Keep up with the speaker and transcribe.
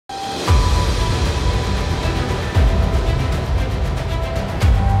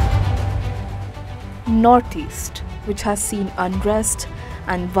Northeast, which has seen unrest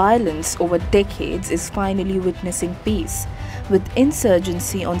and violence over decades, is finally witnessing peace, with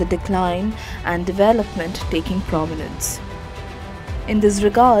insurgency on the decline and development taking prominence. In this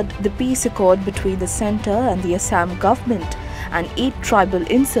regard, the peace accord between the centre and the Assam government and 8 tribal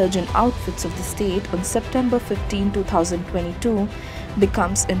insurgent outfits of the state on September 15, 2022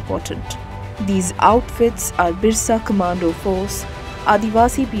 becomes important. These outfits are Birsa Commando Force,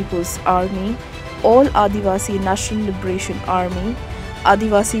 Adivasi Peoples Army, All Adivasi National Liberation Army,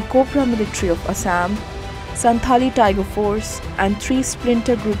 Adivasi Cobra military of Assam, Santhali Tiger Force, and 3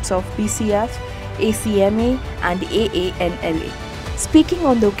 splinter groups of BCF, ACMA and AANLA. Speaking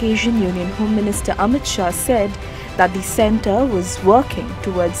on the occasion, Union Home Minister Amit Shah said that the centre was working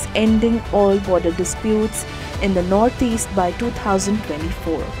towards ending all border disputes in the Northeast by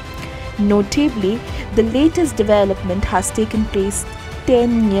 2024. Notably, the latest development has taken place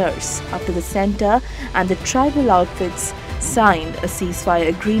 10 years after the centre and the tribal outfits signed a ceasefire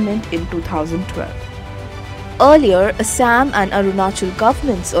agreement in 2012. Earlier, Assam and Arunachal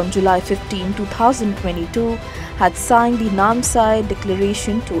governments on July 15, 2022 had signed the Namsai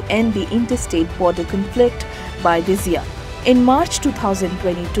Declaration to end the interstate border conflict by this year. In March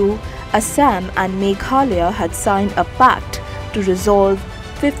 2022, Assam and Meghalaya had signed a pact to resolve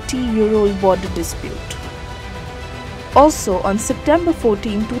 50-year-old border dispute. Also, on September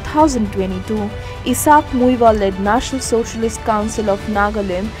 14, 2022, Isak Muiwa-led National Socialist Council of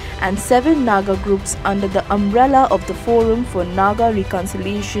Nagaland and 7 Naga groups under the umbrella of the Forum for Naga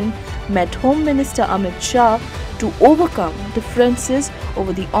Reconciliation met Home Minister Amit Shah to overcome differences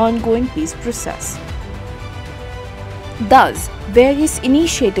over the ongoing peace process. Thus, various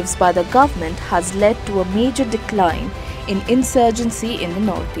initiatives by the government has led to a major decline in insurgency in the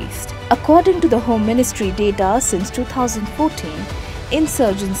Northeast. According to the Home Ministry data, since 2014,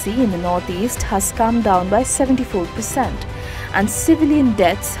 insurgency in the Northeast has come down by 74% and civilian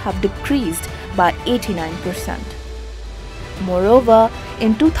deaths have decreased by 89%. Moreover,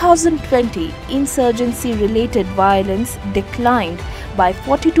 in 2020, insurgency-related violence declined by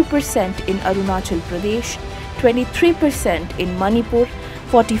 42% in Arunachal Pradesh, 23% in Manipur,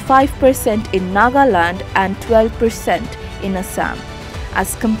 45% in Nagaland and 12% in Assam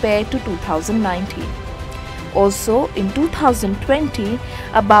as compared to 2019. Also, in 2020,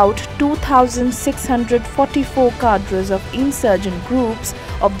 about 2,644 cadres of insurgent groups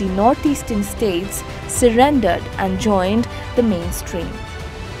of the northeastern states surrendered and joined the mainstream.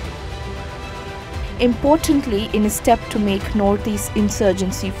 Importantly, in a step to make Northeast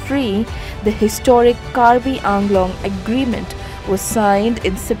insurgency free, the historic Karbi-Anglong Agreement was signed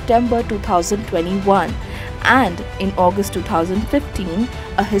in September 2021, and in August 2015,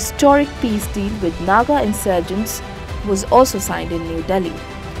 a historic peace deal with Naga insurgents was also signed in New Delhi.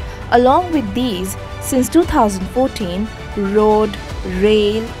 Along with these, since 2014, road,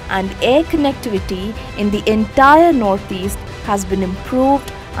 rail and air connectivity in the entire Northeast has been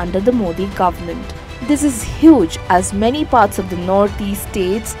improved under the Modi government. This is huge, as many parts of the Northeast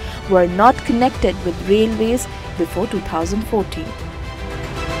states were not connected with railways before 2014.